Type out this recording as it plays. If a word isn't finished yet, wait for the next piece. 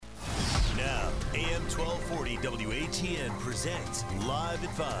AM 1240 WATN presents Live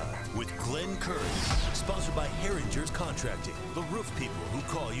at 5 with Glenn Curry. Sponsored by Herringer's Contracting, the roof people who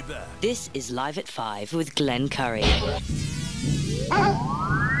call you back. This is Live at 5 with Glenn Curry. What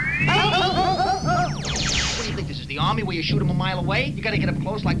do you think this is, the army where you shoot them a mile away? You gotta get up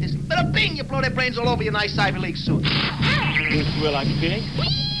close like this. Bada bing! You blow their brains all over your nice Ivy League suit. Well, I'm kidding.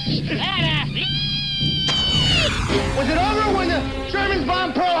 Was it over when the Germans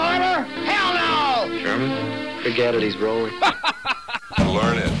bombed Pearl Harbor? Hell no! German? Forget it, he's rolling.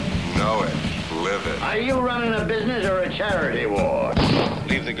 Learn it, know it, live it. Are you running a business or a charity war?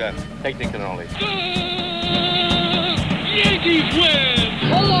 Leave the gun. Take the cannoli. Yankees win!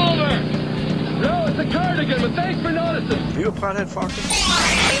 Pull over! No, it's a cardigan, but thanks for noticing. Are you a pothead, Foxy?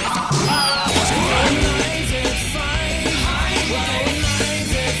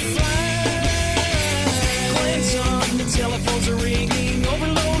 Telephones are ringing,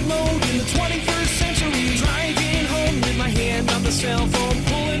 overload mode in the 21st century. Driving home with my hand on the cell phone,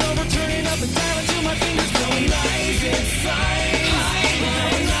 pulling over, turning up and down until my fingers go live at 5.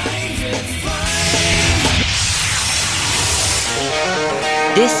 Live at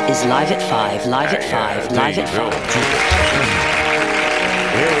 5. This is Live at 5, Live at 5, Live at 5.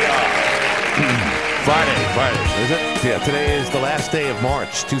 Here we are. Friday, is it? Yeah, today is the last day of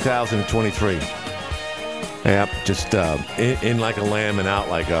March 2023. Yep, just in like a lamb and out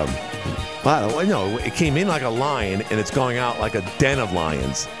like a... Well, no, it came in like a lion and it's going out like a den of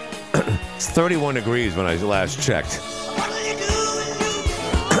lions. It's 31 degrees when I last checked.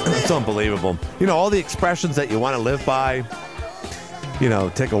 It's unbelievable. You know, all the expressions that you want to live by, you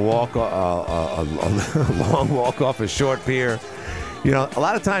know, take a walk, a long walk off a short pier. You know, a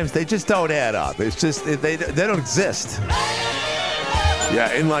lot of times they just don't add up. It's just, they don't exist.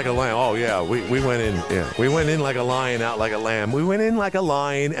 Yeah, in like a lamb. Oh, yeah, we went in. Yeah, we went in like a lion, out like a lamb. We went in like a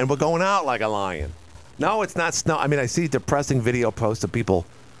lion, and we're going out like a lion. No, it's not snow. I mean, I see depressing video posts of people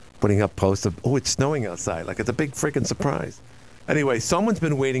putting up posts of, oh, it's snowing outside. Like, it's a big freaking surprise. Anyway, someone's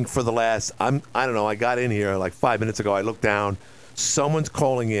been waiting for the last, I don't know, I got in here like 5 minutes ago. I looked down. Someone's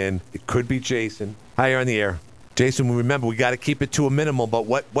calling in. It could be Jason. Hi, you're on the air. Jason, remember, we got to keep it to a minimal, but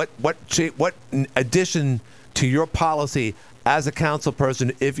what addition to your policy as a council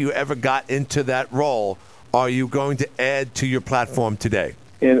person, if you ever got into that role, are you going to add to your platform today?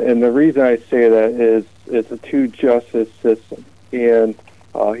 And the reason I say that is it's a two-justice system. And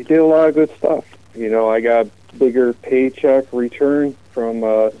he did a lot of good stuff. You know, I got bigger paycheck return from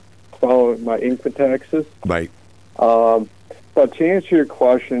following my income taxes. Right. But to answer your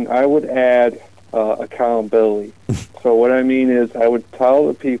question, I would add accountability. So what I mean is I would tell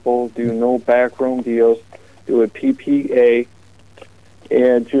the people, do no backroom deals, do a PPA,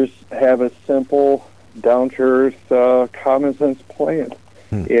 and just have a simple, down-to-earth, common-sense plan.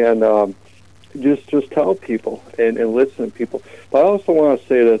 And just tell people and listen to people. But I also want to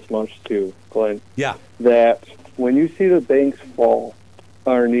say this much, too, Glenn. Yeah. That when you see the banks fall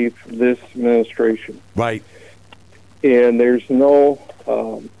underneath this administration, right, and there's no...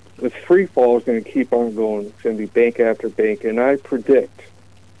 the free fall is going to keep on going. It's going to be bank after bank. And I predict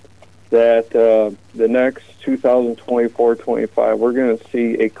that the next 2024-25, we're going to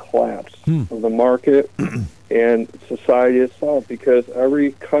see a collapse of the market and society itself, because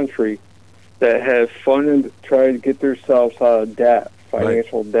every country that has funded trying to get themselves out of debt,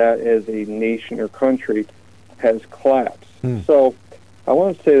 financial debt as a nation or country, has collapsed. So I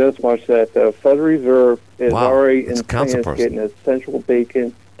want to say this much, that the Federal Reserve is already in plans getting a central bank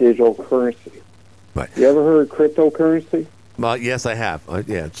digital currency. Right. You ever heard of cryptocurrency? Well, yes, I have.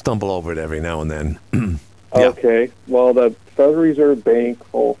 Stumble over it every now and then. Okay. Well, the Federal Reserve Bank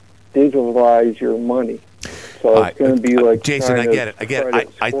will digitalize your money. So it's going to be like Jason, I get it.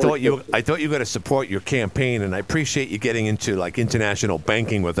 I thought you were going to support your campaign, and I appreciate you getting into like international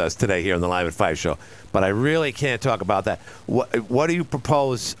banking with us today here on the Live at 5 show. But I really can't talk about that. What do you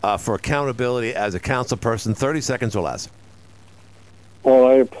propose for accountability as a council person? 30 seconds or less. Well,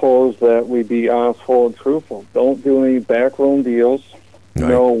 I oppose that we be honest, full, and truthful. Don't do any backroom deals. Right.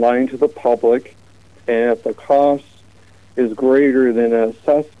 No lying to the public. And if the cost is greater than an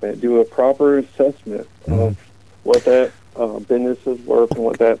assessment, do a proper assessment of what that business is worth and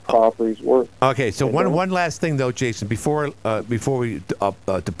what that property is worth. Okay, so one last thing, though, Jason, before we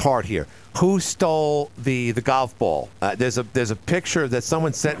depart here. Who stole the golf ball? There's a picture that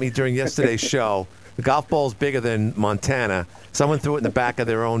someone sent me during yesterday's show. The golf ball's bigger than Montana. Someone threw it in the back of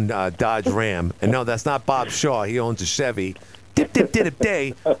their own Dodge Ram. And no, that's not Bob Shaw. He owns a Chevy. Dip, dip, dip, dip,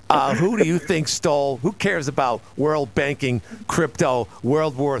 day. Who do you think stole? Who cares about world banking, crypto,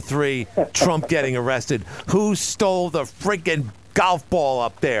 World War III, Trump getting arrested? Who stole the freaking golf ball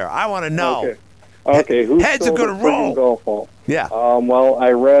up there? I want to know. Okay. Okay, who heads are stole gonna the friggin' roll. golf ball? Yeah. Well,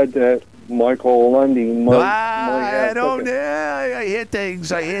 I read that Michael Lundy might I have don't. took it. I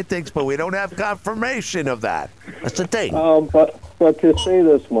hear things, but we don't have confirmation of that. That's the thing. But to say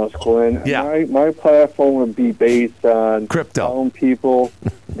this much, Glenn, Yeah. my platform would be based on Crypto. telling people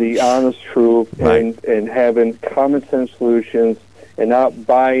the honest truth Right. and having common sense solutions and not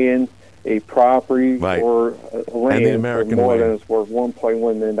buying a property Right. or land American for more way. than it's worth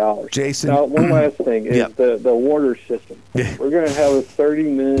 $1.1 million. Jason. Now, one last thing is Yep. the water system. Yeah. We're going to have a $30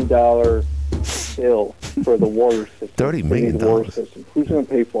 million bill for the water system. $30 million? The water system. Who's going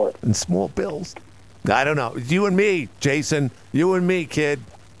to pay for it? In small bills. I don't know. You and me, Jason. You and me, kid.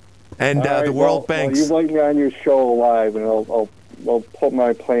 And All right, the World well, Banks. you like me on your show live, and I'll put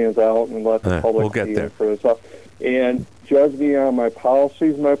my plans out and let the All right, public we'll get see there. it for this. And judge me on my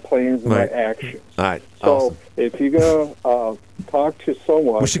policies, my plans, and Right. my actions. All right. So Awesome. if you're gonna talk to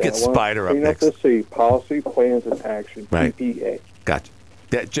someone, We should get that wants Spider to up clean next. the city, policy, plans, and action. Right. PPA. Gotcha.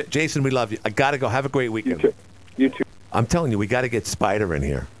 Jason, we love you. I got to go. Have a great weekend. You too. I'm telling you, we got to get Spider in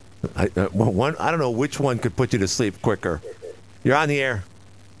here. I don't know which one could put you to sleep quicker. You're on the air.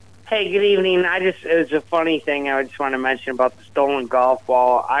 Hey, good evening. It was a funny thing I just want to mention about the stolen golf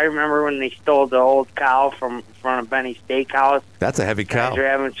ball. I remember when they stole the old cow from in front of Benny's Steakhouse. That's a heavy Guys cow. were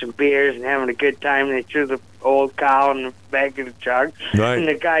having some beers and having a good time. They threw the old cow in the back of the truck. Right. And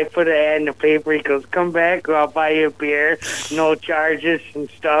the guy put an ad in the paper. He goes, "Come back, or I'll buy you a beer. No charges and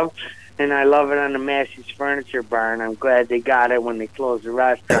stuff." And I love it on the Massey's Furniture Barn. I'm glad they got it when they closed the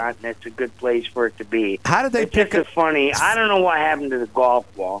restaurant, and that's a good place for it to be. How did they it's pick just it? funny. I don't know what happened to the golf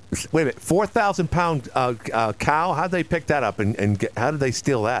ball. Wait a minute. 4,000-pound cow? How did they pick that up? And how did they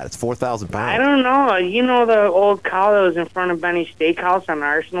steal that? It's 4,000 pounds. I don't know. You know the old cow that was in front of Benny's Steakhouse on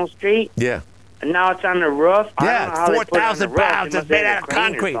Arsenal Street? Yeah. And now it's on the roof? I don't know Yeah, how it's they put it on the 4,000 roof. pounds. They It's must have made had out of a crane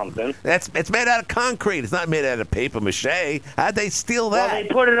or concrete. something. It's made out of concrete. It's not made out of paper mache. How'd they steal Well, that? they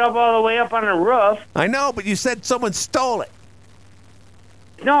put it up all the way up on the roof. I know, but you said someone stole it.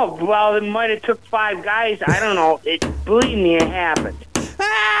 No, well, it might have took 5 guys. I don't know. Believe me, it happened.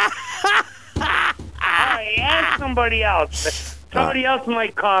 Ask somebody else. Somebody else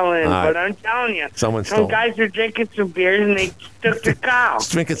might call in, All right. but I'm telling you. Someone some stole guys were drinking some beers and they took the cow.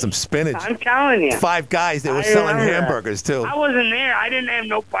 Drinking some spinach. I'm telling you. 5 guys. They were I selling remember that. hamburgers, too. I wasn't there. I didn't have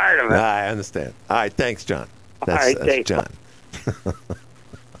no part of it. I understand. All right, thanks, John. right, That's thanks. John.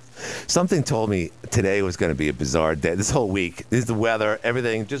 Something told me today was going to be a bizarre day. This whole week, is the weather,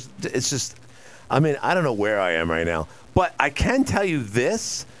 everything. It's just. I mean, I don't know where I am right now, but I can tell you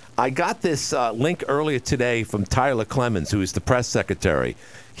this. I got this link earlier today from Tyler Clemens, who is the press secretary.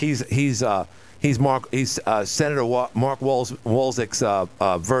 He's Senator Mark Walczyk's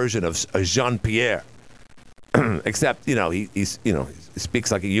version of Jean Pierre. Except, he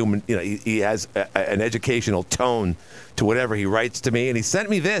speaks like a human. He has an educational tone to whatever he writes to me, and he sent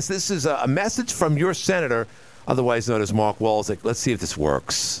me this. This is a message from your senator, otherwise known as Mark Walczyk. Let's see if this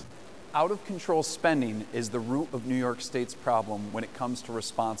works. Out-of-control spending is the root of New York State's problem when it comes to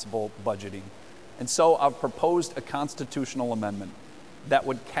responsible budgeting. And so I've proposed a constitutional amendment that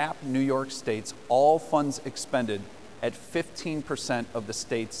would cap New York State's all funds expended at 15% of the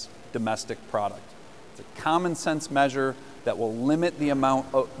state's domestic product. It's a common sense measure that will limit the amount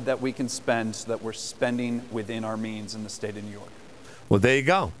that we can spend so that we're spending within our means in the state of New York. Well, there you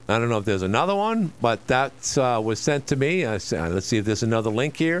go. I don't know if there's another one, but that was sent to me. Let's see if there's another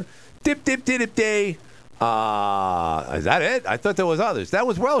link here. Dip, dip, dip, dip, day. Is that it? I thought there was others. That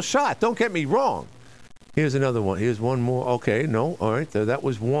was well shot. Don't get me wrong. Here's another one. Here's one more. Okay, no. All right, that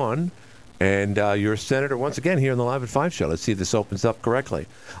was one. And you're a senator once again here on the Live at 5 show. Let's see if this opens up correctly.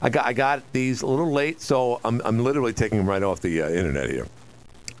 I got these a little late, so I'm literally taking them right off the internet here.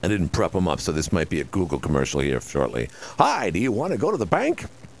 I didn't prep them up, so this might be a Google commercial here shortly. Hi, do you want to go to the bank?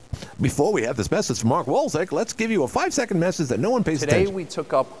 Before we have this message from Mark Walczyk, let's give you a 5-second message that no one pays attention. Today we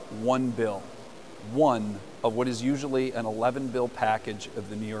took up one bill, one of what is usually an 11-bill package of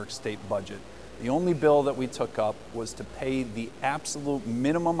the New York State budget. The only bill that we took up was to pay the absolute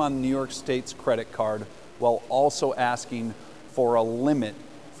minimum on New York State's credit card while also asking for a limit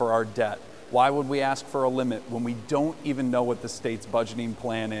for our debt. Why would we ask for a limit when we don't even know what the state's budgeting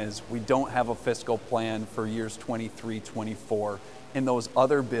plan is? We don't have a fiscal plan for years 23, 24, and those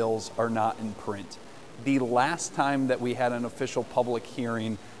other bills are not in print. The last time that we had an official public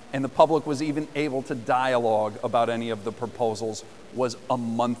hearing and the public was even able to dialogue about any of the proposals was a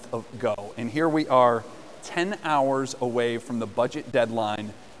month ago. And here we are 10 hours away from the budget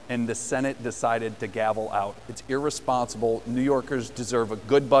deadline and the Senate decided to gavel out. It's irresponsible. New Yorkers deserve a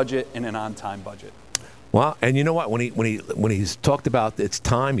good budget and an on-time budget. Well, and you know what? When he's talked about it's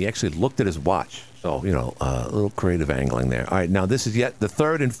time, he actually looked at his watch. So a little creative angling there. All right, now this is yet the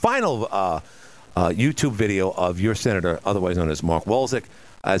third and final YouTube video of your senator, otherwise known as Mark Walczyk,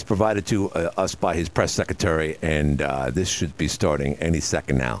 as provided to us by his press secretary, and this should be starting any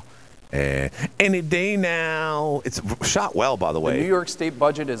second now. Any day now. It's shot well, by the way. The New York State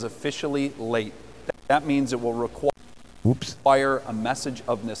budget is officially late. That means it will require a message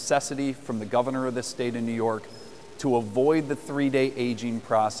of necessity from the governor of the state of New York to avoid the 3-day aging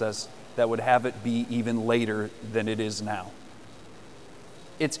process that would have it be even later than it is now.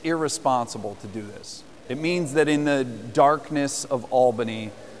 It's irresponsible to do this. It means that in the darkness of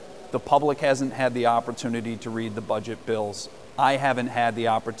Albany, the public hasn't had the opportunity to read the budget bills. I haven't had the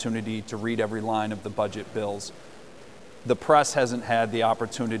opportunity to read every line of the budget bills. The press hasn't had the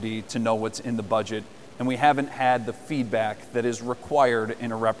opportunity to know what's in the budget, and we haven't had the feedback that is required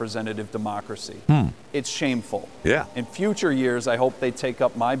in a representative democracy. It's shameful. Yeah. In future years, I hope they take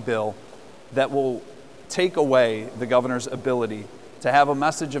up my bill that will take away the governor's ability to have a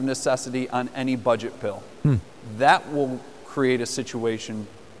message of necessity on any budget bill. That will create a situation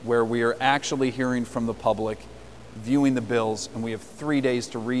where we are actually hearing from the public, viewing the bills, and we have 3 days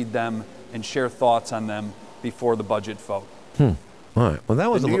to read them and share thoughts on them before the budget vote. All right. Well, that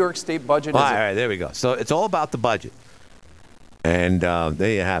was the New York State budget. All right, there we go. So it's all about the budget. And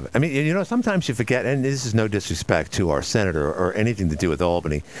there you have it. I mean, sometimes you forget, and this is no disrespect to our senator or anything to do with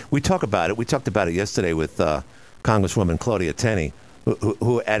Albany. We talk about it. We talked about it yesterday with Congresswoman Claudia Tenney,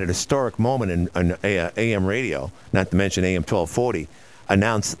 who at an historic moment in AM radio, not to mention AM 1240,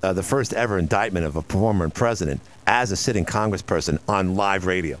 announced the first ever indictment of a former president as a sitting congressperson on live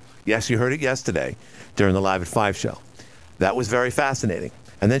radio. Yes, you heard it yesterday during the Live at 5 show. That was very fascinating.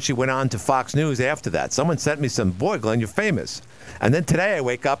 And then she went on to Fox News after that. Someone sent me some, boy, Glenn, you're famous. And then today I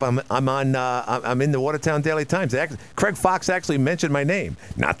wake up, I'm in the Watertown Daily Times. Craig Fox actually mentioned my name.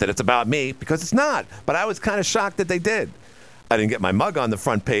 Not that it's about me, because it's not. But I was kind of shocked that they did. I didn't get my mug on the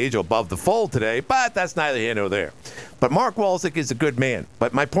front page or above the fold today, but that's neither here nor there. But Mark Walczyk is a good man.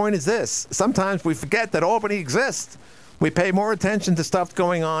 But my point is this. Sometimes we forget that Albany exists. We pay more attention to stuff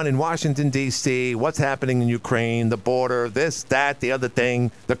going on in Washington, D.C., what's happening in Ukraine, the border, this, that, the other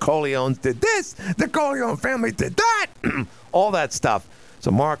thing. The Corleones did this. The Corleone family did that. All that stuff.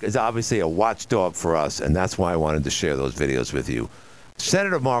 So Mark is obviously a watchdog for us, and that's why I wanted to share those videos with you.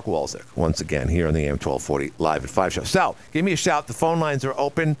 Senator Mark Walczyk, once again, here on the AM 1240 Live at 5 show. So, give me a shout. The phone lines are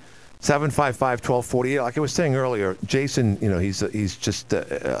open, 755-1240. Like I was saying earlier, Jason, he's just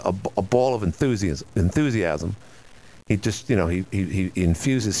a ball of enthusiasm. He just, he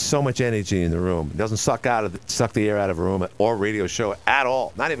infuses so much energy in the room. He doesn't suck the air out of a room or radio show at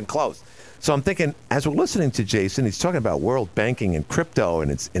all, not even close. So I'm thinking, as we're listening to Jason, he's talking about world banking and crypto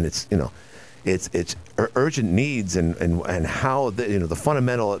and its urgent needs and how the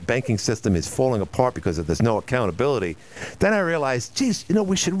fundamental banking system is falling apart because there's no accountability. Then I realized, geez,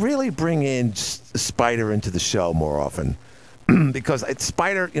 we should really bring in Spider into the show more often. Because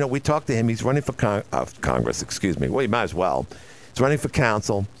Spider, we talked to him. He's running for Congress, excuse me. Well, he might as well. He's running for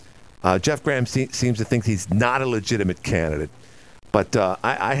council. Jeff Graham seems to think he's not a legitimate candidate. But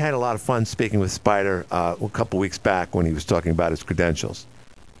I had a lot of fun speaking with Spider a couple weeks back when he was talking about his credentials.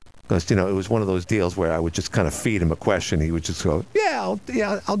 Because, it was one of those deals where I would just kind of feed him a question. He would just go, I'll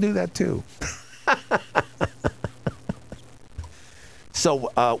do that too.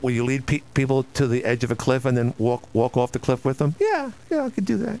 So, will you lead people to the edge of a cliff and then walk off the cliff with them? Yeah, I could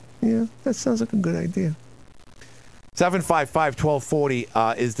do that. Yeah, that sounds like a good idea.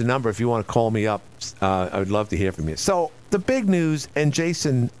 755-1240 is the number if you want to call me up. I would love to hear from you. So, the big news, and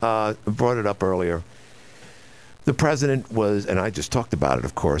Jason brought it up earlier, the president was, and I just talked about it,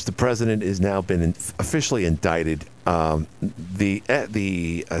 of course, the president has now been officially indicted.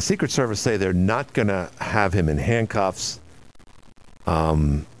 The Secret Service say they're not going to have him in handcuffs.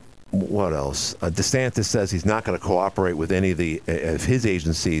 What else? DeSantis says he's not going to cooperate with any of his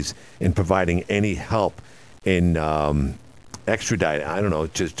agencies in providing any help in extraditing. I don't know,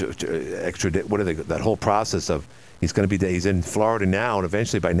 just extradite. What are they? That whole process of he's in Florida now, and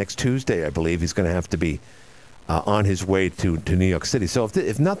eventually by next Tuesday, I believe he's going to have to be on his way to New York City. So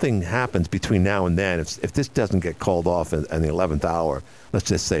if nothing happens between now and then, if this doesn't get called off in the 11th hour, let's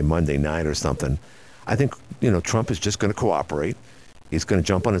just say Monday night or something, I think Trump is just going to cooperate. He's going to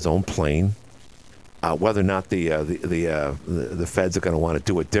jump on his own plane. Whether or not the feds are going to want to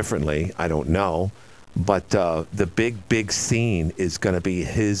do it differently, I don't know. But the big scene is going to be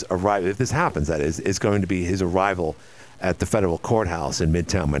his arrival. If this happens, that is going to be his arrival at the federal courthouse in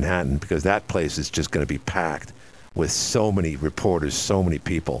Midtown Manhattan, because that place is just going to be packed with so many reporters, so many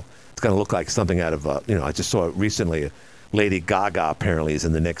people. It's going to look like something out of, I just saw it recently. Lady Gaga apparently is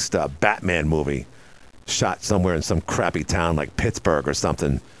in the next Batman movie, shot somewhere in some crappy town like Pittsburgh or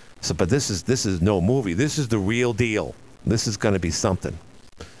something. So, but this is no movie. This is the real deal. This is going to be something.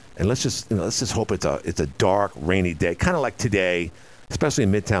 And let's just hope it's a dark, rainy day, kind of like today, especially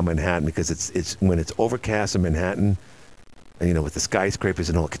in Midtown Manhattan, because it's when it's overcast in Manhattan, and with the skyscrapers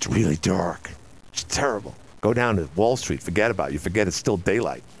and all, it gets really dark. It's terrible. Go down to Wall Street, forget about it. You forget it's still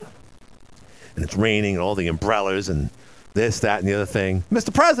daylight. And it's raining and all the umbrellas and this, that, and the other thing.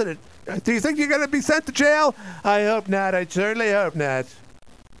 Mr. President, do you think you're going to be sent to jail? I hope not. I certainly hope not.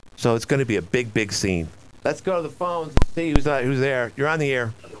 So it's going to be a big, big scene. Let's go to the phones and see who's there. You're on the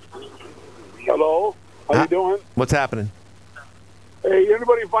air. Hello. How you doing? What's happening? Hey,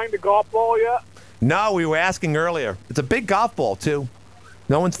 anybody find the golf ball yet? No, we were asking earlier. It's a big golf ball, too.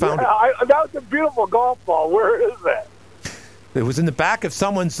 No one's found it. That was a beautiful golf ball. Where is that? It was in the back of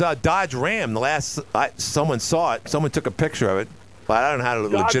someone's Dodge Ram. Someone saw it. Someone took a picture of it. But I don't know how to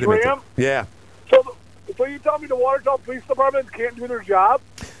legitimate Ram? it. Yeah. So you tell me the Watertown Police Department can't do their job?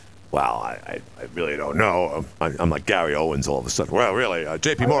 Well, I really don't know. I'm like Gary Owens all of a sudden. Well, really,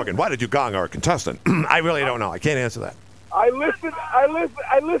 J.P. Morgan, why did you gong our contestant? I really don't know. I can't answer that. I listened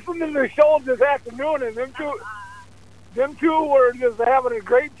to the show this afternoon, and them two were just having a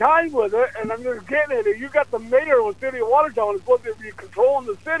great time with it, and I'm just getting it. You got the mayor of the city of Watertown who's supposed to be controlling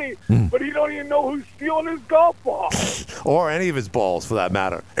the city, but he don't even know who's stealing his golf ball. Or any of his balls, for that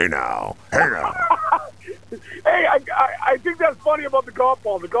matter. Hey, now. Hey, I think that's funny about the golf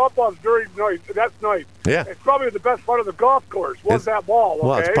ball. The golf ball's very nice. That's nice. Yeah. It's probably the best part of the golf course was that ball, okay?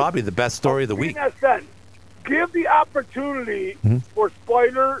 Well, it's probably the best story of the week. In that sense, give the opportunity for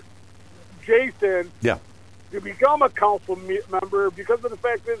Spider, Jason, to become a council member because of the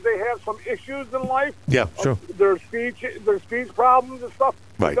fact that they have some issues in life. Yeah, sure. Their speech problems and stuff.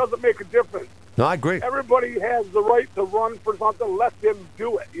 Right. It doesn't make a difference. No, I agree. Everybody has the right to run for something. Let them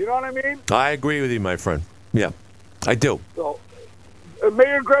do it. You know what I mean? I agree with you, my friend. Yeah, I do. So,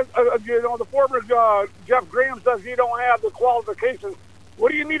 Mayor Gress, the former Jeff Graham says he don't have the qualifications.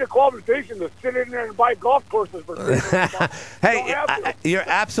 What do you need a qualification to sit in there and buy golf courses for? Hey, you're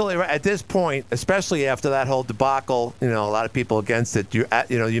absolutely right. At this point, especially after that whole debacle, a lot of people against it.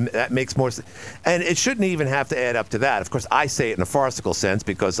 That makes more sense. And it shouldn't even have to add up to that. Of course, I say it in a farcical sense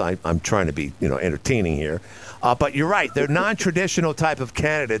because I'm trying to be, entertaining here. But you're right. They're non-traditional type of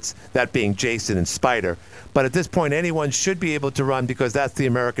candidates, that being Jason and Spider. But at this point, anyone should be able to run because that's the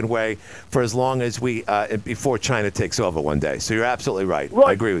American way for as long as before China takes over one day. So you're absolutely right.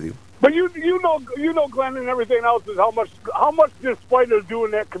 I agree with you. But you know, Glenn, and everything else is how much this Spider do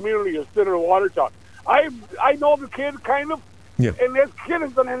in that community of Center of Watertown. I know the kid kind of. Yeah. And this kid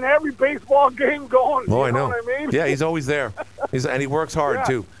has been in every baseball game going. Oh, I know. What I mean? Yeah, he's always there. And he works hard,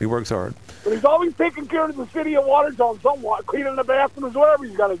 too. He works hard. But he's always taking care of the city of Watertown somewhat, cleaning the bathrooms, whatever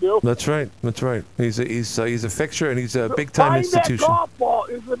he's got to do. That's right. He's a fixture, and he's a big-time institution. That golf ball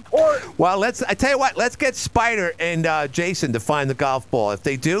is important. Well, I tell you what, let's get Spider and Jason to find the golf ball. If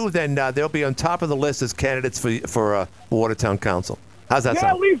they do, then they'll be on top of the list as candidates for Watertown Council. How's that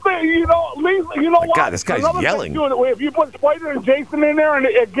sound? At least what? God, this guy's yelling. If you put Spider and Jason in there and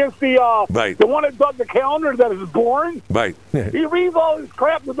against the one that does the calendar that is boring, right? He reads all this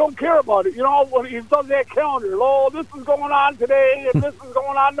crap but don't care about it. When he does that calendar, this is going on today and this is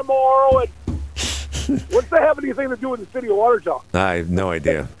going on tomorrow. And what's that have anything to do with the city of Watertown? I have no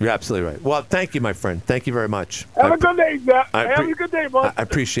idea. You're absolutely right. Well, thank you, my friend. Thank you very much. Have a good day, Zach. Have a good day, bud. I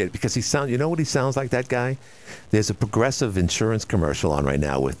appreciate it because you know what he sounds like, that guy? There's a Progressive insurance commercial on right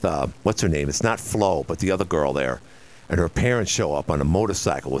now with, what's her name? It's not Flo, but the other girl there. And her parents show up on a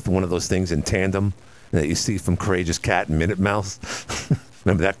motorcycle with one of those things in tandem that you see from Courageous Cat and Minute Mouse.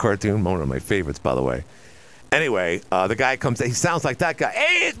 Remember that cartoon? One of my favorites, by the way. Anyway, the guy comes, he sounds like that guy.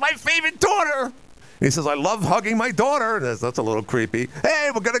 Hey, it's my favorite daughter. And he says, I love hugging my daughter. And that's a little creepy.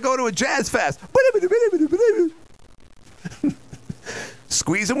 Hey, we're going to go to a jazz fest.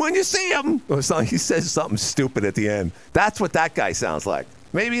 Squeeze him when you see him. Or something. He says something stupid at the end. That's what that guy sounds like.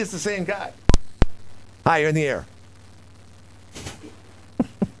 Maybe it's the same guy. Hi, you're in the air.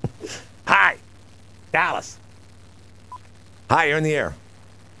 Hi, Dallas. Hi, you're in the air.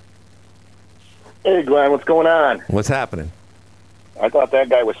 Hey, Glenn, what's going on? What's happening? I thought that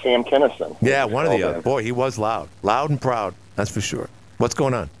guy was Sam Kinison. Yeah, one of the other. Boy, he was loud. Loud and proud, that's for sure. What's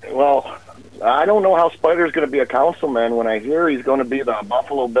going on? Well, I don't know how Spider's going to be a councilman when I hear he's going to be the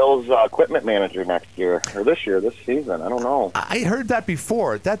Buffalo Bills equipment manager next year, or this season. I don't know. I heard that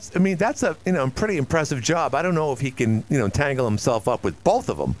before. That's a pretty impressive job. I don't know if he can tangle himself up with both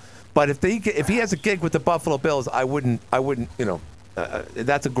of them. But if he has a gig with the Buffalo Bills, I wouldn't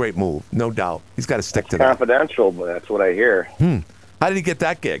that's a great move, no doubt. He's got to stick to that. Confidential, but that's what I hear. How did he get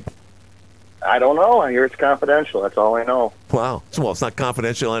that gig? I don't know. I hear it's confidential. That's all I know. Wow. Well, it's not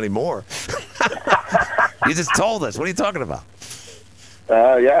confidential anymore. You just told us. What are you talking about?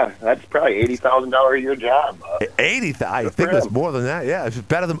 Yeah, that's probably $80,000 a year job. 80,000. I think it's more than that. Yeah, it's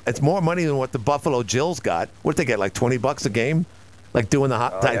better than. It's more money than what the Buffalo Jills got. What did they get? Like $20 a game, like doing the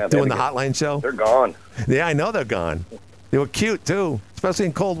hotline show. They're gone. Yeah, I know they're gone. They were cute too, especially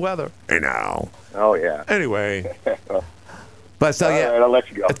in cold weather. Hey now. Oh yeah. Anyway. But so yeah, all right, I'll let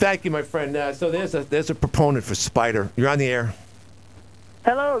you go. Thank you, my friend. So there's a proponent for Spider. You're on the air.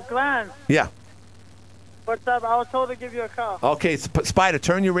 Hello, Glenn. Yeah. What's up? I was told to give you a call. Okay, Spider,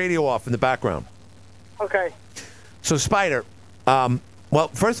 turn your radio off in the background. Okay. So, Spider, well,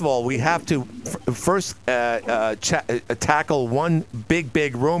 first of all, we have to first tackle one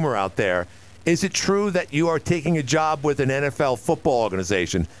big rumor out there. Is it true that you are taking a job with an NFL football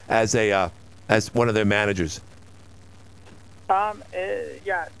organization as one of their managers?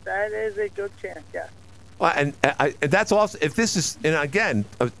 Yeah, that is a good chance, yeah. Well, and that's also, if this is, and again,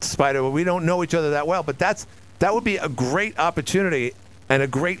 Spider, we don't know each other that well, but that would be a great opportunity and a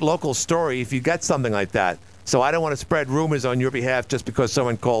great local story if you get something like that. So I don't want to spread rumors on your behalf just because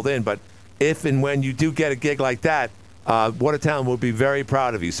someone called in, but if and when you do get a gig like that, Watertown will be very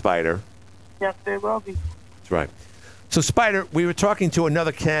proud of you, Spider. Yes, they will be. That's right. So, Spider, we were talking to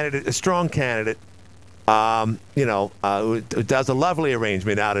another candidate, a strong candidate, who does a lovely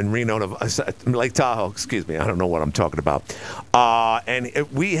arrangement out in Reno, Lake Tahoe. Excuse me, I don't know what I'm talking about. And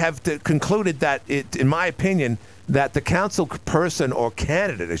we have concluded that, in my opinion, that the council person or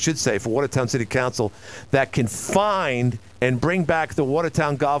candidate, I should say, for Watertown City Council that can find and bring back the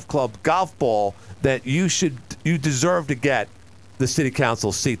Watertown Golf Club golf ball, that you deserve to get the city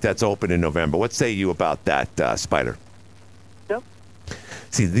council seat that's open in November. What say you about that, Spider? Yep.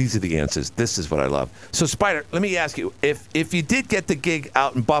 See, these are the answers. This is what I love. So, Spider, let me ask you, if you did get the gig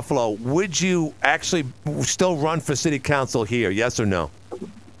out in Buffalo, would you actually still run for city council here, yes or no?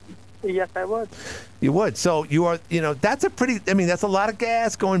 Yes, I would. You would. So you are, that's that's a lot of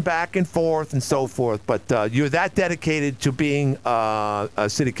gas going back and forth and so forth, but you're that dedicated to being a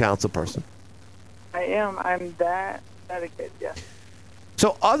city council person. I am. I'm that dedicated, yes.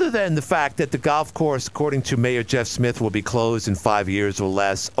 So other than the fact that the golf course, according to Mayor Jeff Smith, will be closed in 5 years or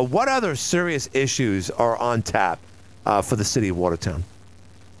less, what other serious issues are on tap for the city of Watertown?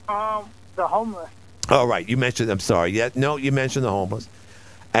 The homeless. Oh, right. You mentioned, I'm sorry. Yeah, no, you mentioned the homeless.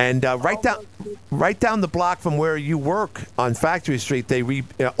 And right down the block from where you work on Factory Street, they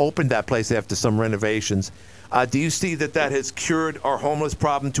opened that place after some renovations. Do you see that has cured our homeless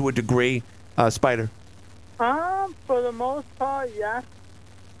problem to a degree, Spider? For the most part, yes.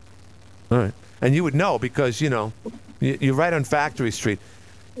 All right. And you would know because, you're right on Factory Street.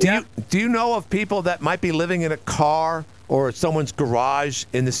 Do you know of people that might be living in a car or someone's garage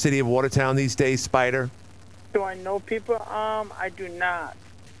in the city of Watertown these days, Spider? Do I know people? I do not.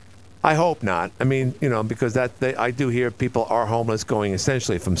 I hope not. I mean, because I do hear people are homeless going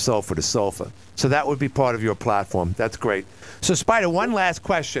essentially from sofa to sofa. So that would be part of your platform. That's great. So, Spider, one last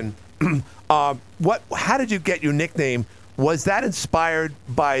question. How did you get your nickname? Was that inspired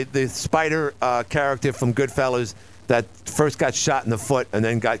by the Spider character from Goodfellas that first got shot in the foot and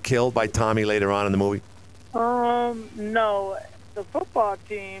then got killed by Tommy later on in the movie? No. The football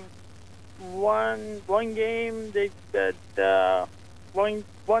team won one game. They said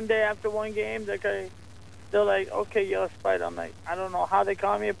one day after one game, they're like, okay, you're a Spider. I'm like, I don't know how they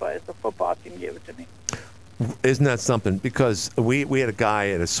call me, but it's the football team gave it to me. Isn't that something? Because we had a guy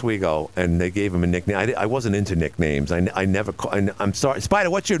at Oswego, and they gave him a nickname. I wasn't into nicknames. I never call. I'm sorry,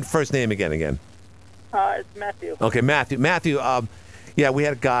 Spider. What's your first name again? It's Matthew. Okay, Matthew. Yeah, we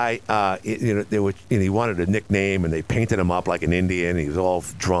had a guy. He wanted a nickname, and they painted him up like an Indian. He was all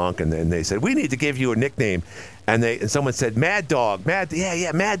drunk, and then they said, "We need to give you a nickname." And someone said, "Mad Dog, Mad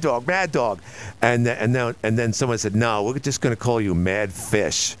Dog," and then someone said, "No, we're just going to call you Mad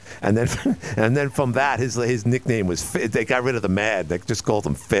Fish." And then from that, his nickname was. They got rid of the Mad. They just called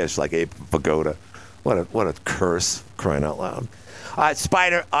him Fish, like Abe Vigoda. What a curse! Crying out loud.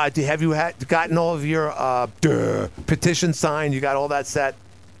 Spider, have you gotten all of your petition signed? You got all that set?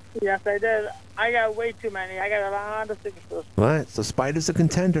 Yes, I did. I got way too many. I got a lot of signatures. All right, so Spider's a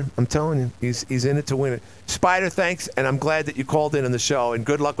contender. I'm telling you, he's in it to win it. Spider, thanks, and I'm glad that you called in on the show, and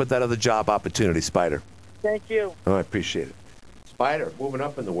good luck with that other job opportunity, Spider. Thank you. Oh, I appreciate it. Spider, moving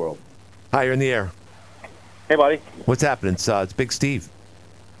up in the world. Hi, you're in the air. Hey, buddy. What's happening? It's Big Steve.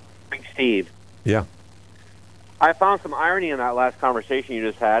 Big Steve. Yeah. I found some irony in that last conversation you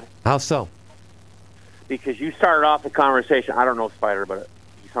just had. How so? because you started off the conversation. I don't know Spider, but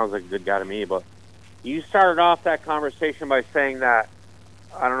he sounds like a good guy to me. But you started off that conversation by saying that,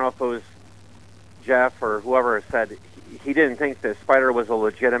 I don't know if it was Jeff or whoever said he didn't think that Spider was a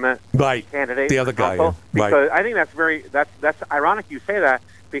legitimate candidate. The other guy, council, yeah. Because I think that's ironic you say that,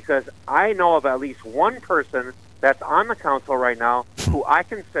 because I know of at least one person that's on the council right now who I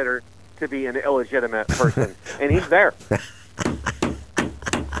consider to be an illegitimate person, and he's there.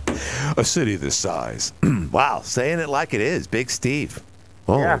 A city this size. Wow, saying it like it is, Big Steve.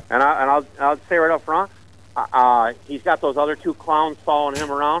 Oh. Yeah, and I'll say right up front, he's got those other two clowns following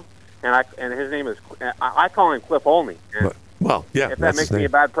him around, and his name is, I call him Cliff Olney. And well, yeah. If that makes me a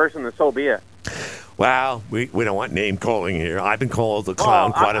bad person, then so be it. Well, we don't want name calling here. I've been called a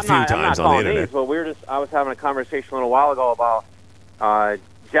clown quite a few times on the internet. Names, but I was having a conversation a little while ago about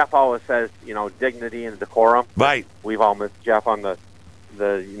Jeff always says, dignity and decorum. Right. We've all missed Jeff on the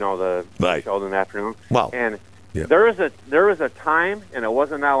show in the afternoon. Well, and there was a time, and it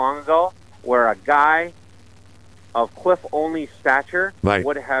wasn't that long ago, where a guy of Cliff Olney's stature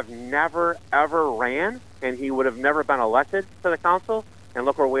would have never ever ran, and he would have never been elected to the council. And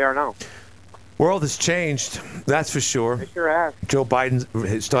look where we are now. World has changed, that's for sure. It sure has. Joe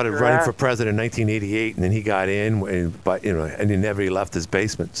Biden started running for president in 1988, and then he got in, and he never left his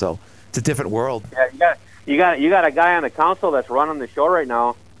basement. So it's a different world. Yeah, you got a guy on the council that's running the show right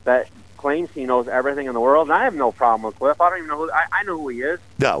now that claims he knows everything in the world, and I have no problem with Cliff. I don't even know I know who he is.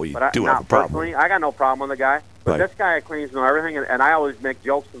 No, you do have a problem. Personally, I got no problem with the guy. But this guy claims to know everything, and I always make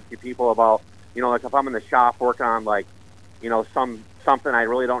jokes with people about, like if I'm in the shop working on something I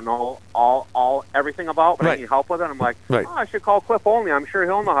really don't know everything about, but I need help with it. I'm like, I should call Cliff Olney. I'm sure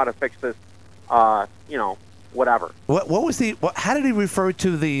he'll know how to fix this. Whatever. What was how did he refer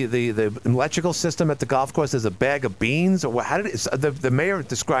to the electrical system at the golf course as a bag of beans, or how did the mayor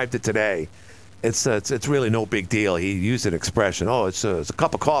described it today? It's really no big deal. He used an expression. Oh, it's a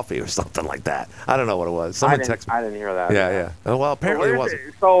cup of coffee or something like that. I don't know what it was. Someone texted me. I didn't hear that. Yeah. Well, apparently it wasn't.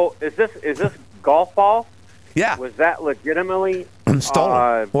 So is this golf ball? Yeah. Was that legitimately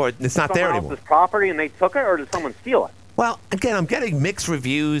stolen? Or it's not there anymore? Else's property and they took it, or did someone steal it? Well, again, I'm getting mixed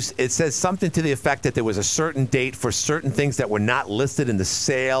reviews. It says something to the effect that there was a certain date for certain things that were not listed in the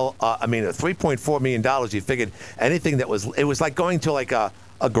sale. $3.4 million, you figured anything that it was like going to like a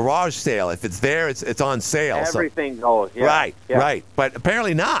garage sale. If it's there, it's on sale. Everything goes. Yeah. Right. But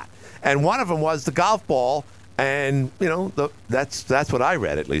apparently not. And one of them was the golf ball, and that's what I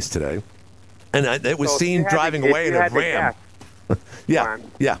read at least today. And it was seen driving away in a Ram.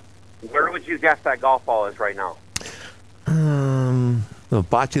 Yeah. Where would you guess that golf ball is right now? The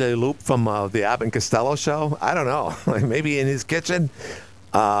Bocce Loop from the Abbott and Costello show? I don't know. Maybe in his kitchen?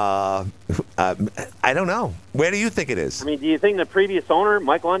 I don't know. Where do you think it is? I mean, do you think the previous owner,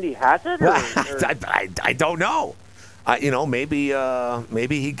 Mike Lundy, has it? I don't know. Maybe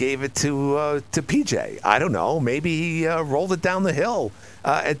he gave it to PJ. I don't know. Maybe he rolled it down the hill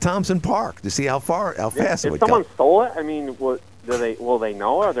at Thompson Park to see how fast it would go. If someone stole it, I mean, will they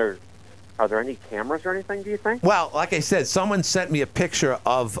know? Are there any cameras or anything, do you think? Well, like I said, someone sent me a picture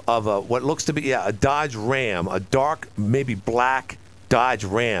of what looks to be a Dodge Ram, a dark, maybe black Dodge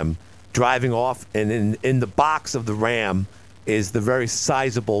Ram driving off, and in the box of the Ram is the very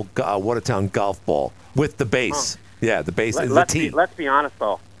sizable Watertown golf ball with the base. Yeah, the base is the tee. Let's be honest,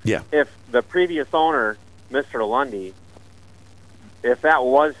 though. Yeah. If the previous owner, Mr. Lundy, if that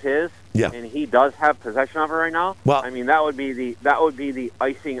was his, and he does have possession of it right now, well, I mean that would be the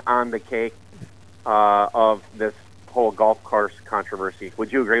icing on the cake of this whole golf course controversy.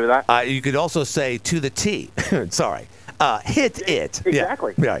 Would you agree with that? You could also say to the tee. Sorry, hit it.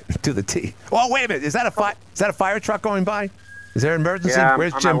 Exactly. Yeah, right, to the tee. Oh, wait a minute. Is that a fire truck going by? Is there an emergency? Yeah,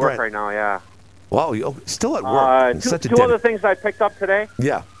 Where's I'm Jim at work Brent right now. Yeah. Wow, you're still at work. Two other things I picked up today.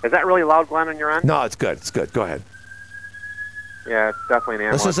 Yeah. Is that really loud, Glenn, on your end? No, it's good. It's good. Go ahead. Yeah, it's definitely an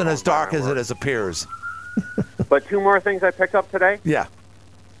ambulance. This isn't as dark as it appears. But two more things I picked up today. Yeah.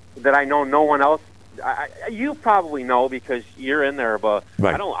 That I know no one else. You probably know because you're in there, but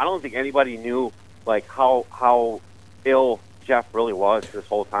right. I don't think anybody knew like how ill Jeff really was this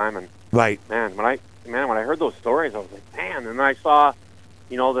whole time. And right. Man, when I heard those stories, I was like, man. And then I saw,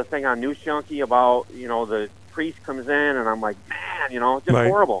 the thing on News Junkie about, the priest comes in, and I'm like, man, just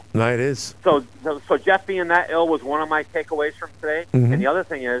horrible. No, it is. So Jeff being that ill was one of my takeaways from today. Mm-hmm. And the other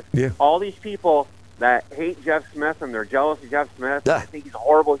thing is, all these people that hate Jeff Smith and they're jealous of Jeff Smith, I think he's a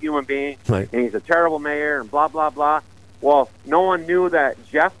horrible human being, and he's a terrible mayor, and blah, blah, blah. Well, no one knew that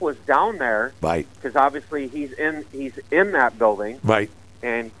Jeff was down there, right? Because obviously he's in that building, right?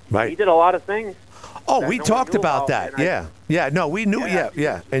 And right. he did a lot of things. Oh, we talked about that. Yeah. No, we knew.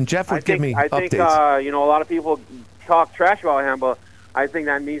 Yeah. And Jeff would give me I think, updates. a lot of people talk trash about him, but I think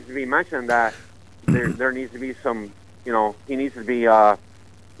that needs to be mentioned that there needs to be some, he needs to be a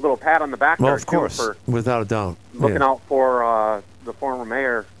little pat on the back. Well, there, of course, for without a doubt. looking out for the former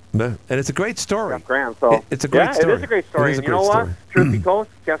mayor. And it's a great story. Jeff Graham, so it's a great story. It is a great story. And you know what? Truth be told,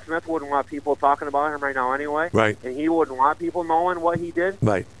 Jeff Smith wouldn't want people talking about him right now anyway. Right. And he wouldn't want people knowing what he did.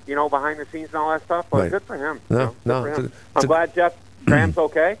 Right. Behind the scenes and all that stuff. But Right. good for him. No. Good for him. I'm glad Jeff Graham's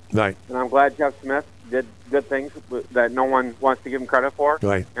okay. Right. And I'm glad Jeff Smith did good things that no one wants to give him credit for.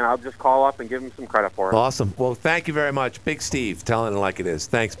 Right. And I'll just call up and give him some credit for it. Awesome. Well, thank you very much, Big Steve, telling it like it is.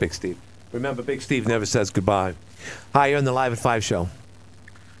 Thanks, Big Steve. Remember, Big Steve never says goodbye. Hi, you're on the Live at 5 show.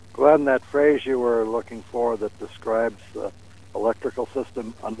 Glenn, that phrase you were looking for that describes the electrical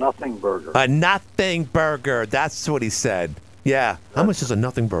system, a nothing burger. A nothing burger. That's what he said. Yeah. How much does a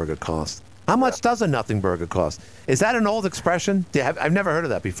nothing burger cost? How much does a nothing burger cost? Is that an old expression? I've never heard of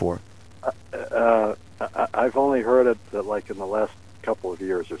that before. I've only heard it in the last couple of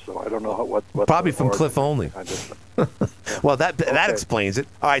years or so. I don't know what Probably from Cliff Only. Well, that explains it.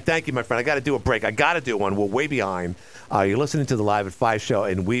 All right, thank you, my friend. I got to do a break. I got to do one. We're way behind. You're listening to the Live at 5 show,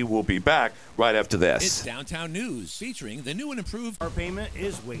 and we will be back right after this. It's Downtown News featuring the new and improved. Our payment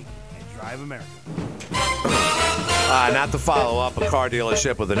is waiting and Drive America. Not to follow up a car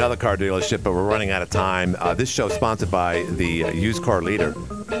dealership with another car dealership, but we're running out of time. This show is sponsored by the Used Car Leader.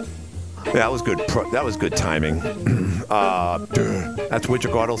 That was good. That was good timing. That's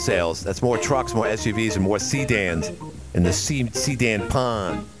Walczyk Auto Sales. That's more trucks, more SUVs, and more sedans in the sedan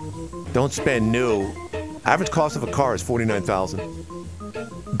pond. Don't spend new. Average cost of a car is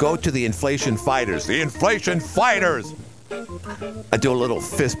 $49,000. Go to the Inflation Fighters. The Inflation Fighters. I do a little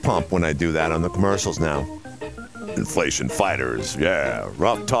fist pump when I do that on the commercials now. Inflation Fighters. Yeah.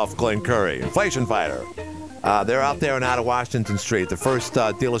 Rough, tough Glenn Curry. Inflation Fighter. They're out there and out of Washington Street, the first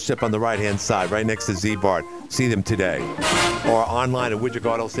dealership on the right-hand side, right next to Z-Bart. See them today. Or online at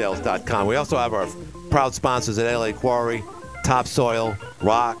WalczykAutoSales.com. We also have our proud sponsors at LA Quarry, Topsoil,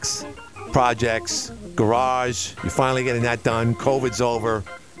 Rocks, Projects, Garage. You're finally getting that done. COVID's over.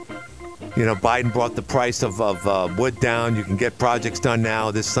 Biden brought the price of wood down. You can get projects done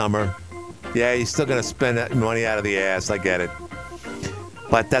now this summer. Yeah, you're still going to spend that money out of the ass. I get it.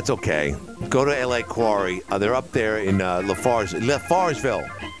 But that's okay. Go to LA Quarry. They're up there in Lafargeville.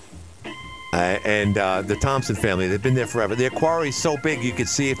 And the Thompson family, they've been there forever. Their quarry is so big you could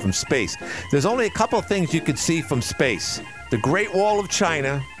see it from space. There's only a couple of things you could see from space. The Great Wall of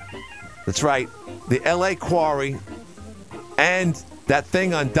China. That's right. The LA Quarry. And that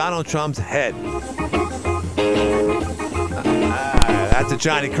thing on Donald Trump's head. That's a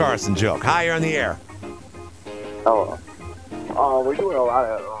Johnny Carson joke. Hi, you're on the air. Oh, we're doing a lot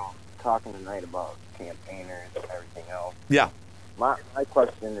of talking tonight about campaigners and everything else. Yeah. My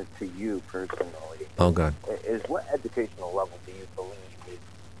question is to you personally. Oh, God. Is what educational level do you believe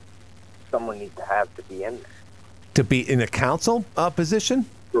someone needs to have to be in there? To be in a council position?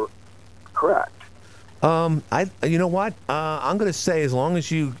 Correct. You know what? I'm going to say as long as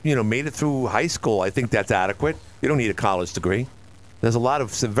you made it through high school, I think that's adequate. You don't need a college degree. There's a lot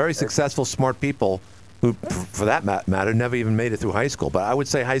of very successful, smart people who, for that matter, never even made it through high school. But I would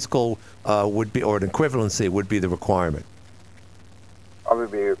say high school would be, or an equivalency would be the requirement. Would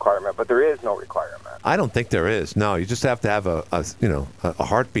be a requirement, but there is no requirement. I don't think there is. No, you just have to have a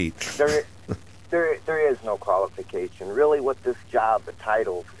heartbeat. There is no qualification. Really, what this job, the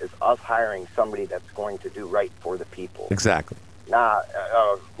title, is us hiring somebody that's going to do right for the people. Exactly. Not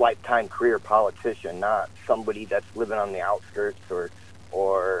a lifetime career politician, not somebody that's living on the outskirts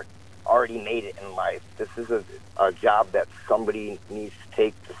or already made it in life. This is a job that somebody needs to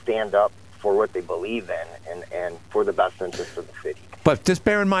take to stand up for what they believe in and for the best interest of the city. But just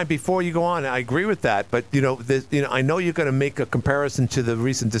bear in mind, before you go on, I agree with that. But I know you're going to make a comparison to the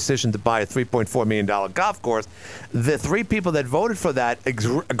recent decision to buy a $3.4 million golf course. The three people that voted for that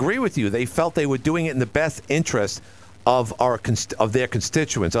agree with you. They felt they were doing it in the best interest of their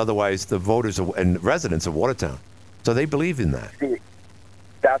constituents. Otherwise, the voters and residents of Watertown. So they believe in that.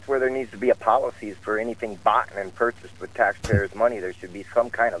 That's where there needs to be a policy for anything bought and purchased with taxpayers' money. There should be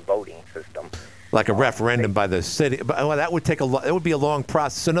some kind of voting system. Like a referendum by the city. But that would take it would be a long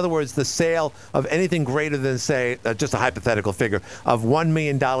process. So in other words, the sale of anything greater than, say, just a hypothetical figure, of $1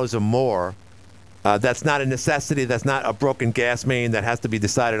 million or more, that's not a necessity, that's not a broken gas main that has to be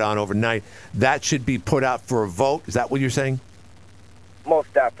decided on overnight, that should be put out for a vote. Is that what you're saying?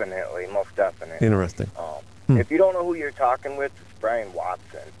 Most definitely. Interesting. If you don't know who you're talking with, it's Brian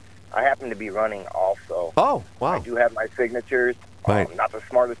Watson. I happen to be running also. Oh, wow. I do have my signatures. Right. Not the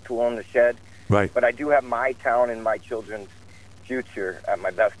smartest tool in the shed. Right. But I do have my town and my children's future at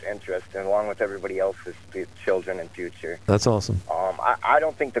my best interest, and along with everybody else's children and future. That's awesome. I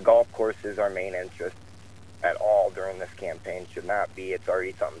don't think the golf course is our main interest at all during this campaign. Should not be. It's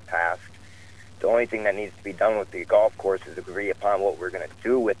already something passed. The only thing that needs to be done with the golf course is agree upon what we're going to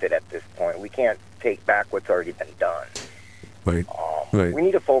do with it at this point. We can't take back what's already been done. Right. Right. We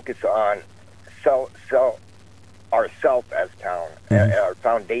need to focus on ourself as town, our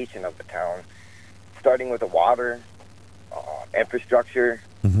foundation of the town, starting with the water, infrastructure,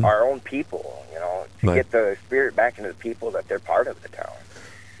 our own people, to get the spirit back into the people that they're part of the town.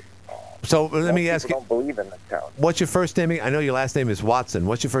 So let me ask you. Don't believe in this town. What's your first name? I know your last name is Watson.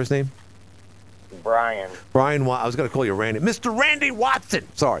 What's your first name? Brian. Brian. I was going to call you Randy. Mr. Randy Watson.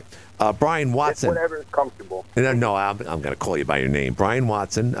 Sorry. Brian Watson. It's whatever is comfortable. No, I'm going to call you by your name. Brian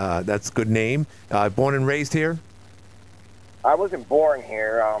Watson. That's a good name. Born and raised here? I wasn't born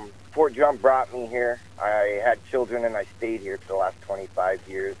here. Fort Drum brought me here. I had children, and I stayed here for the last 25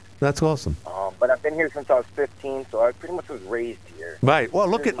 years. That's awesome. But I've been here since I was 15, so I pretty much was raised here. Right. Well,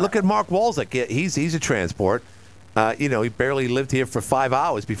 look at Mark Walczyk. Yeah, he's a transport. He barely lived here for 5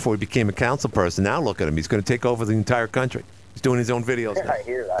 hours before he became a council person. Now look at him. He's going to take over the entire country. He's doing his own videos now. I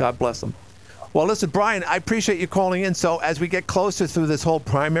hear that. God bless him. Well, listen, Brian, I appreciate you calling in. So as we get closer through this whole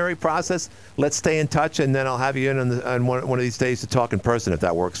primary process, let's stay in touch, and then I'll have you in on one of these days to talk in person if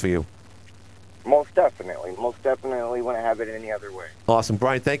that works for you. Most definitely. Most definitely wouldn't have it any other way. Awesome.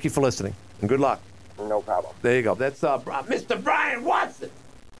 Brian, thank you for listening, and good luck. No problem. There you go. That's Mr. Brian Watson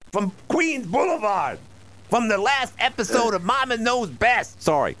from Queens Boulevard, from the last episode of Mama Knows Best.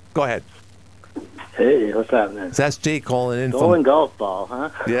 Sorry. Go ahead. Hey, what's happening? It's SG calling in Going golf ball, huh?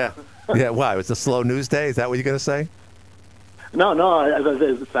 Yeah. Yeah, why? It's a slow news day? Is that what you're going to say? No,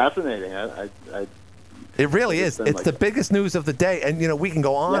 it's fascinating. It really is. It's the biggest news of the day. And, we can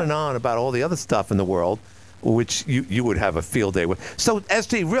go on and on about all the other stuff in the world, which you would have a field day with. So,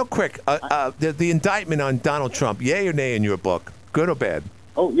 SG, real quick, the indictment on Donald Trump, yay or nay in your book? Good or bad?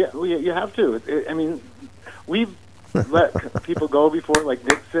 Oh, yeah, you have to. We've let people go before, like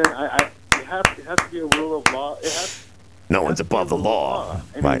Nixon. It has to be a rule of law. No one's above the law.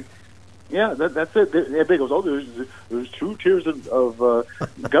 Right. Yeah, that's it. Everybody goes, oh, there's two tiers of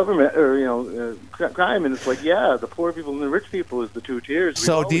government or crime, and it's like, yeah, the poor people and the rich people is the two tiers.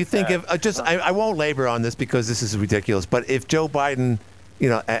 So, do you think I won't labor on this because this is ridiculous, but if Joe Biden,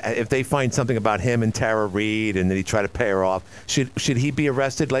 if they find something about him and Tara Reid and then he try to pay her off, should he be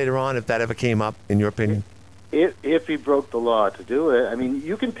arrested later on if that ever came up, in your opinion? If he broke the law to do it,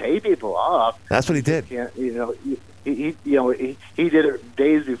 you can pay people off. That's what he did. He did it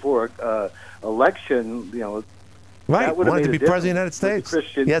days before election. Right, wanted to be president of the United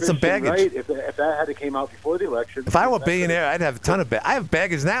States. He had some baggage. Right? If that had to came out before the election. If I were a billionaire, I'd have a ton of baggage. I have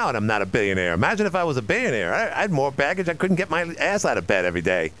baggage now, and I'm not a billionaire. Imagine if I was a billionaire. I had more baggage. I couldn't get my ass out of bed every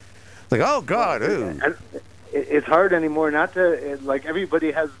day. It's like, oh God, it's hard anymore not to.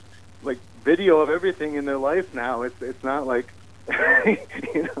 Everybody has video of everything in their life now. It's not like. I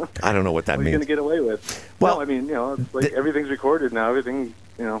don't know what that means. You're going to get away with. Well, it's like everything's recorded now. Everything,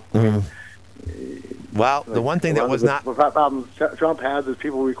 Well, the one thing that was not... The problem Trump has is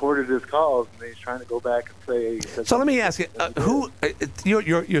people recorded his calls, and he's trying to go back and say... So let me ask you,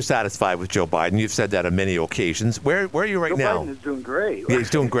 you're satisfied with Joe Biden. You've said that on many occasions. Where are you right now? Joe Biden is doing great. Yeah, he's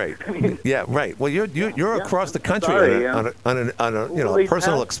doing great. Yeah, right. Well, you're across the country on a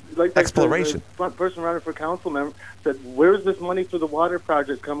personal exploration. The person running for council member said, where's this money for the water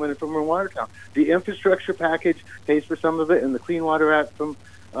project coming from our water account? The infrastructure package pays for some of it, and the Clean Water Act from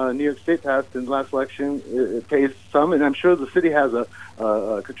New York State passed in the last election. It pays some, and I'm sure the city has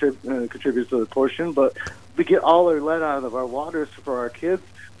contributes to the portion. But we get all our let out of our waters for our kids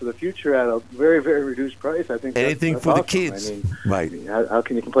for the future at a very, very reduced price. I think anything that's for awesome. the kids, right? How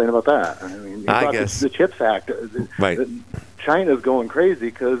can you complain about that? I guess the CHIPS Act. Right. China's going crazy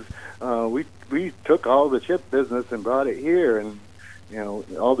because we took all the chip business and brought it here, and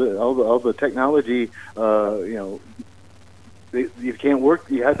all the technology. You can't work.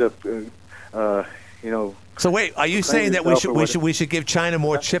 You had to, So wait, are you saying that we should give China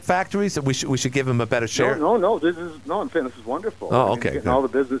more chip factories? That we should give them a better share? No. I'm saying this is wonderful. Oh, okay. Getting all the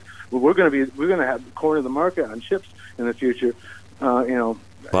business. We're going to have the corner of the market on chips in the future.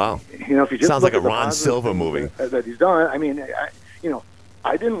 Wow. If you just sounds look like a at the Ron Silver movie that he's done.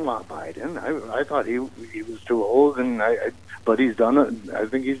 I didn't want Biden. I thought he was too old, but I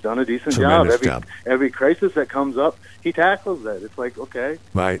think he's done a decent job. Every crisis that comes up, he tackles it. It's like, okay,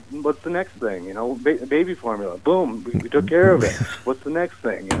 right. What's the next thing? Baby formula. Boom, we took care of it. What's the next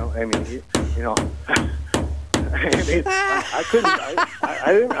thing? I couldn't.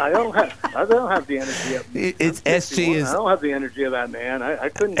 I don't have the energy. It's SG is. I don't have the energy of that man. I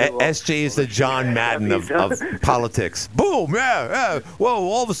couldn't. SG is the John Madden of politics. Boom! Yeah. Well,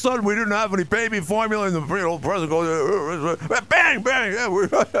 all of a sudden we didn't have any baby formula, and the president goes, bang, bang. Yeah,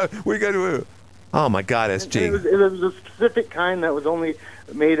 we got to. Oh my God, SG! It was a specific kind that was only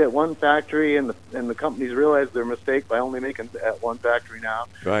made at one factory, and the companies realized their mistake by only making at one factory now.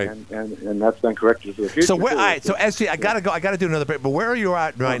 Right. And that's been corrected for the future. So all right. So SG, I gotta go. I gotta do another break. But where are you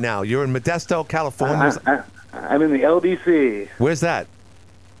at right now? You're in Modesto, California. I'm in the LBC. Where's that?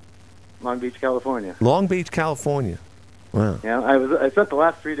 Long Beach, California. Long Beach, California. Wow. Yeah, I spent the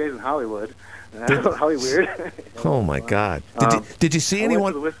last 3 days in Hollywood. Hollywood. Oh my God! Did you see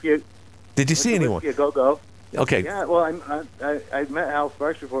anyone? Did you see anyone? A go-go. Okay. Yeah. Well, I met Hal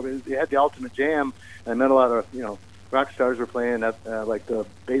Sparks before, but he had the Ultimate Jam. And I met a lot of rock stars were playing. Like the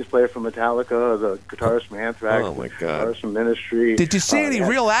bass player from Metallica, the guitarist from Anthrax, oh my God, guitarist from Ministry. Did you see any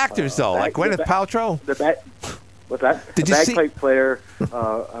real actors though, like Gwyneth Paltrow? What's that? Did a you bagpipe player? I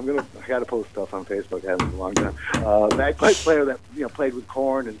got to post stuff on Facebook. I haven't in a long time. Bagpipe player that played with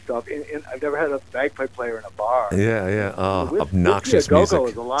Korn and stuff. I've never had a bagpipe player in a bar. Yeah. Oh, obnoxious music.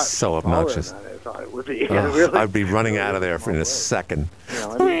 Is a lot so obnoxious. I thought it would be. Really, I'd be running out of there in a second.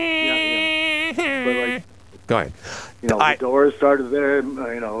 But like, go ahead. The Doors started there.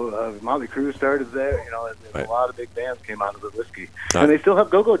 Motley Crue started there. A lot of big bands came out of the whiskey, and they still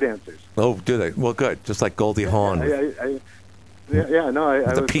have go-go dancers. Oh, do they? Well, good. Just like Goldie Hawn. I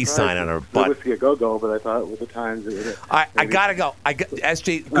with a peace sign on her butt. Whiskey a go-go, but I thought with the times. I gotta go.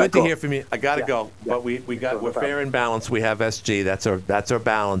 SG, good to hear from you. I gotta go. But we're fair and balanced. We have SG. That's our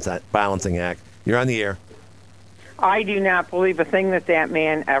balancing act. You're on the air. I do not believe a thing that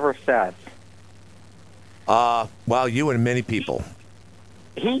man ever says. Well, you and many people.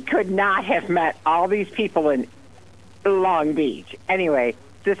 He could not have met all these people in Long Beach. Anyway,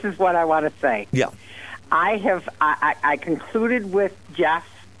 this is what I want to say. Yeah. I concluded with Jeff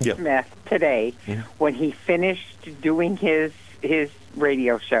Smith today when he finished doing his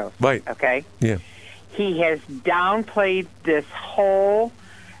radio show. Right. Okay? Yeah. He has downplayed this whole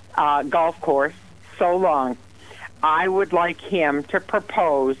golf course so long. I would like him to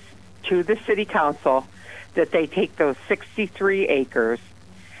propose to the city council that they take those 63 acres,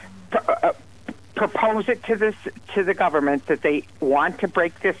 propose it to the government that they want to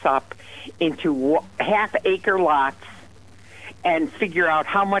break this up into half-acre lots and figure out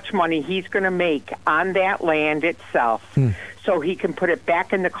how much money he's going to make on that land itself so he can put it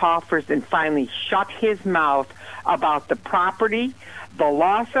back in the coffers and finally shut his mouth about the property, the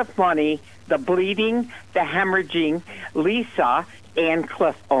loss of money, the bleeding, the hemorrhaging, Lisa, and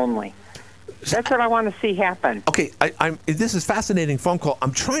Cliff only. That's what I want to see happen. Okay, this is a fascinating phone call.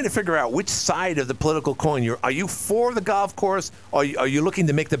 I'm trying to figure out which side of the political coin are you for the golf course, or are you looking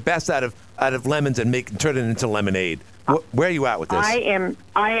to make the best out of lemons and turn it into lemonade? Where are you at with this?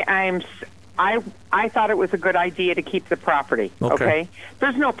 I thought it was a good idea to keep the property. Okay?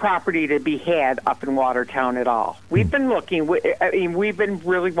 There's no property to be had up in Watertown at all. We've been looking. We've been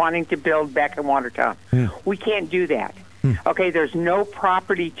really wanting to build back in Watertown. We can't do that. Okay, there's no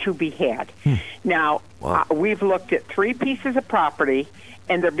property to be had. Now, we've looked at 3 pieces of property,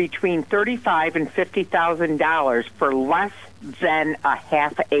 and they're between $35,000 and $50,000 for less than a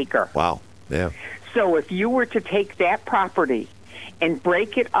half acre. Wow. Yeah. So if you were to take that property and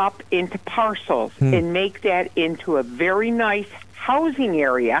break it up into parcels and make that into a very nice housing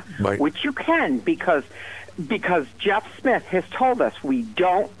area, which you can because Jeff Smith has told us we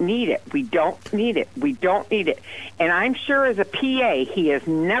don't need it. And I'm sure as a PA, he has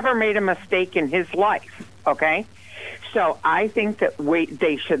never made a mistake in his life, okay? So I think that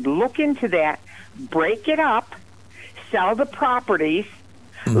they should look into that, break it up, sell the properties,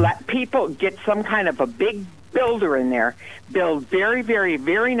 let people get some kind of a big builder in there, build very, very,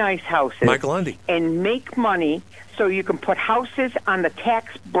 very nice houses. Michael Lundy. And make money so you can put houses on the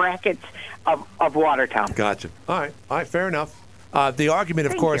tax brackets of Watertown. Gotcha. All right, fair enough. The argument,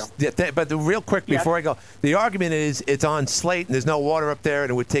 of course, but real quick before I go, the argument is it's on slate and there's no water up there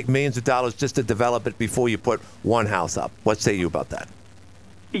and it would take millions of dollars just to develop it before you put one house up. What say you about that?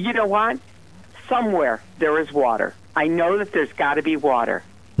 You know what? Somewhere there is water. I know that there's got to be water.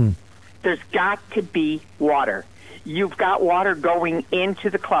 There's got to be water. You've got water going into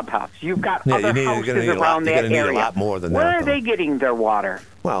the clubhouse. You've got other houses around that area. You're going to need a lot more than that. Where are they getting their water?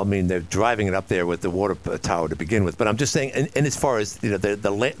 Well, I mean, they're driving it up there with the water tower to begin with. But I'm just saying, and as far as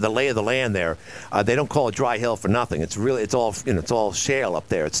the lay of the land there, they don't call it dry hill for nothing. It's all shale up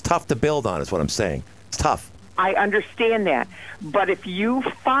there. It's tough to build on, is what I'm saying. It's tough. I understand that. But if you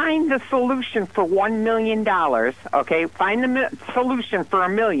find the solution for $1 million, okay, find the solution for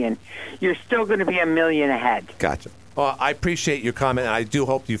 $1 million, you're still going to be $1 million ahead. Gotcha. Well, I appreciate your comment, and I do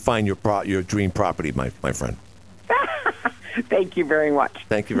hope you find your dream property, my friend. Thank you very much.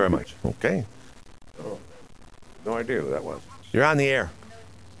 Thank you very much. Okay. Oh, no idea who that was. You're on the air.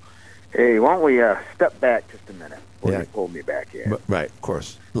 Hey, why don't we step back just a minute before you pull me back in? Right, of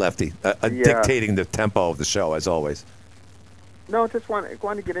course. Lefty, dictating the tempo of the show, as always. No, just want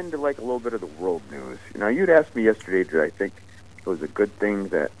to get into like a little bit of the world news. You know, you'd asked me yesterday, did I think it was a good thing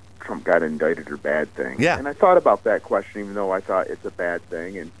that Trump got indicted or bad thing? Yeah. And I thought about that question, even though I thought it's a bad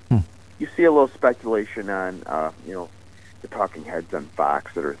thing. And you see a little speculation on, the talking heads on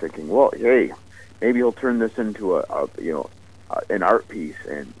Fox that are thinking, well, hey, maybe he'll turn this into an art piece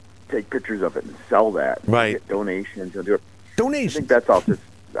and take pictures of it and sell that. Right. Get donations and do it. Donations.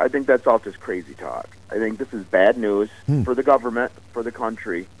 I think that's all just crazy talk. I think this is bad news for the government, for the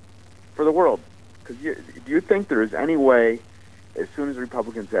country, for the world. Because do you think there is any way, as soon as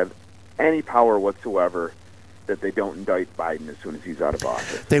Republicans have any power whatsoever, that they don't indict Biden as soon as he's out of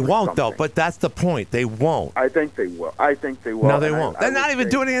office? They won't, though, but that's the point. They won't. I think they will. No, they won't. They're not even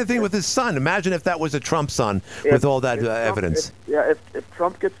doing anything with his son. Imagine if that was a Trump son with all that evidence. If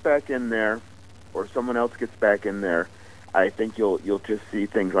Trump gets back in there, or someone else gets back in there, I think you'll just see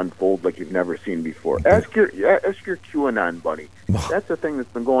things unfold like you've never seen before. Ask your QAnon buddy. That's the thing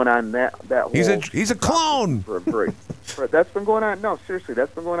that's been going on that whole. He's a clone. That's been going on. No, seriously,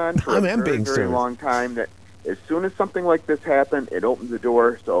 that's been going on for a very long time. That as soon as something like this happened, it opens the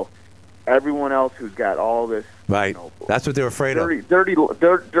door. So everyone else who's got all this, right? That's what they're afraid of.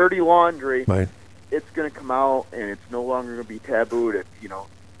 Dirty laundry. Right. It's going to come out, and it's no longer going to be taboo to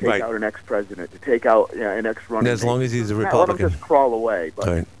take out an ex-president, to take out an ex-running mate. As long as he's a Republican. Let him just crawl away. But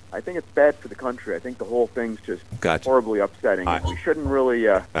right. I think it's bad for the country. I think the whole thing's just horribly upsetting. Right. We shouldn't really be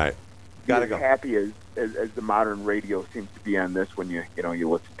as go. happy as the modern radio seems to be on this when you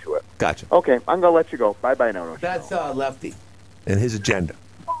listen to it. Gotcha. Okay, I'm going to let you go. Bye-bye now. That's Lefty and his agenda.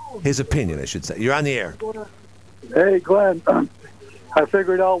 His opinion, I should say. You're on the air. Hey, Glenn. I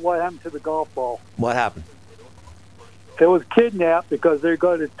figured out what happened to the golf ball. What happened? It was kidnapped because they're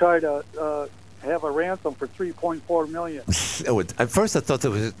going to try to have a ransom for $3.4 million. At first, I thought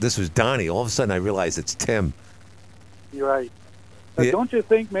this was Donnie. All of a sudden, I realized it's Tim. You're right. Don't you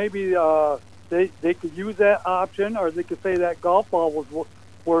think maybe they could use that option, or they could say that golf ball was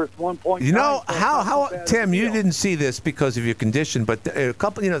worth 1.9? You know how Tim, you didn't see this because of your condition, but a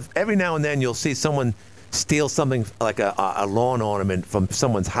couple, every now and then you'll see someone steal something like a lawn ornament from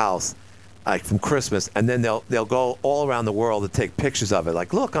someone's house, like from Christmas, and then they'll go all around the world to take pictures of it.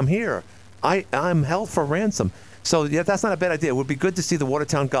 Like, look, I'm here. I'm held for ransom. So yeah, that's not a bad idea. It would be good to see the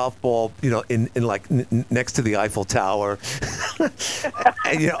Watertown golf ball, in like next to the Eiffel Tower,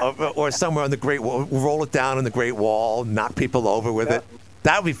 and, or somewhere on the Great Wall. Roll it down on the Great Wall, knock people over with it.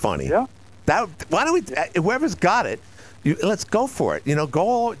 That would be funny. Yeah. Why don't we? Whoever's got it, let's go for it.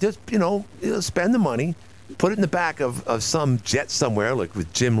 Go just spend the money, put it in the back of some jet somewhere, like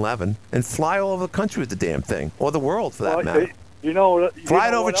with Jim Levin, and fly all over the country with the damn thing, or the world for that matter. Fly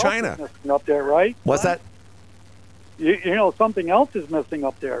it over China. Up there, right? What's that? Something else is missing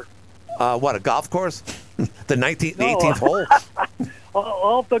up there. What, a golf course? The 18th hole?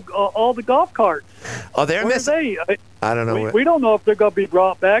 all the golf carts. Oh, they're missing? I don't know. We don't know if they're going to be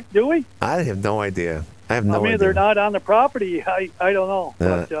brought back, do we? I have no idea. idea. They're not on the property. I don't know.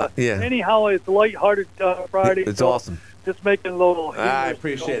 But, yeah. Anyhow, it's a lighthearted Friday. It's awesome. Just making a little... I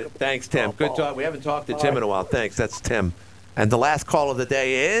appreciate it. Thanks, Tim. Good talk. We haven't talked to Tim in a while. Thanks. That's Tim. And the last call of the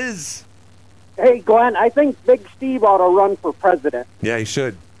day is... Hey, Glenn, I think Big Steve ought to run for president. Yeah, he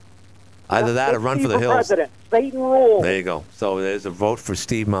should. Either that or run for the hills. President. Satan rules. There you go. So there's a vote for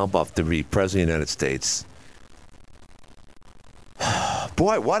Steve Malbuff to be president of the United States.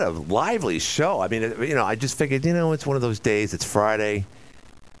 Boy, what a lively show. I mean, I just figured, it's one of those days. It's Friday.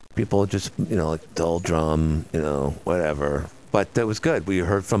 People just, like dull drum, whatever. But it was good. We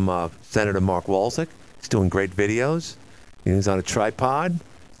heard from Senator Mark Walczyk. He's doing great videos. He's on a tripod.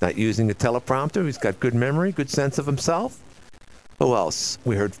 Not using a teleprompter. He's got good memory, good sense of himself. Who else?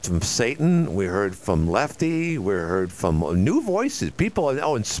 We heard from Satan. We heard from Lefty. We heard from new voices. People,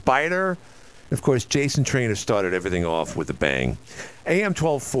 and Spider. Of course, Jason Traynor started everything off with a bang. AM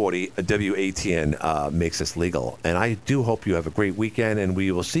 1240 WATN makes us legal. And I do hope you have a great weekend, and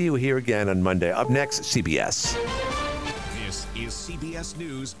we will see you here again on Monday. Up next, CBS. This is CBS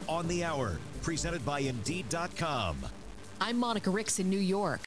News on the Hour, presented by Indeed.com. I'm Monica Ricks in New York.